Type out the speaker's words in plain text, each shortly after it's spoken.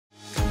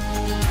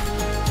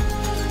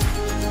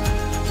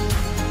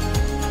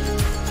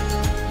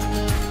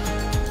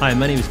Hi,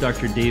 my name is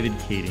Dr. David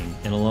Kading,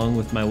 and along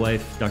with my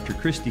wife, Dr.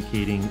 Christy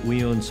Kading,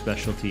 we own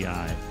Specialty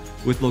Eye.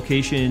 With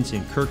locations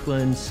in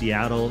Kirkland,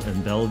 Seattle,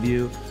 and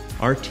Bellevue,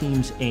 our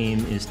team's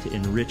aim is to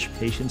enrich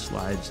patients'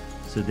 lives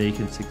so they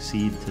can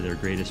succeed to their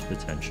greatest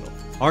potential.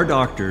 Our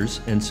doctors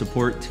and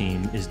support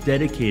team is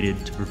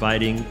dedicated to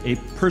providing a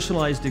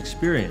personalized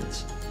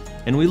experience,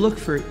 and we look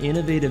for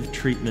innovative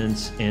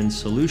treatments and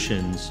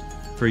solutions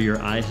for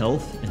your eye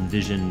health and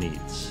vision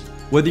needs.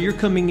 Whether you're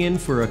coming in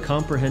for a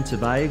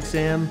comprehensive eye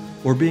exam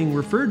or being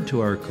referred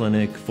to our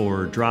clinic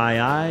for dry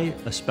eye,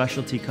 a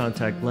specialty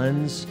contact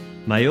lens,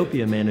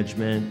 myopia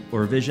management,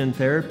 or vision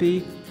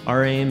therapy,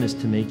 our aim is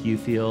to make you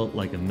feel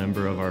like a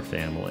member of our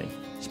family.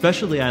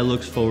 Specialty Eye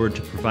looks forward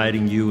to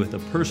providing you with a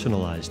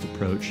personalized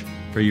approach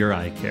for your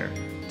eye care.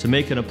 To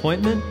make an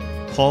appointment,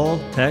 call,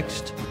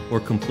 text,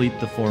 or complete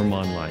the form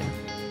online.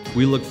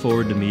 We look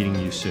forward to meeting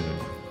you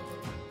soon.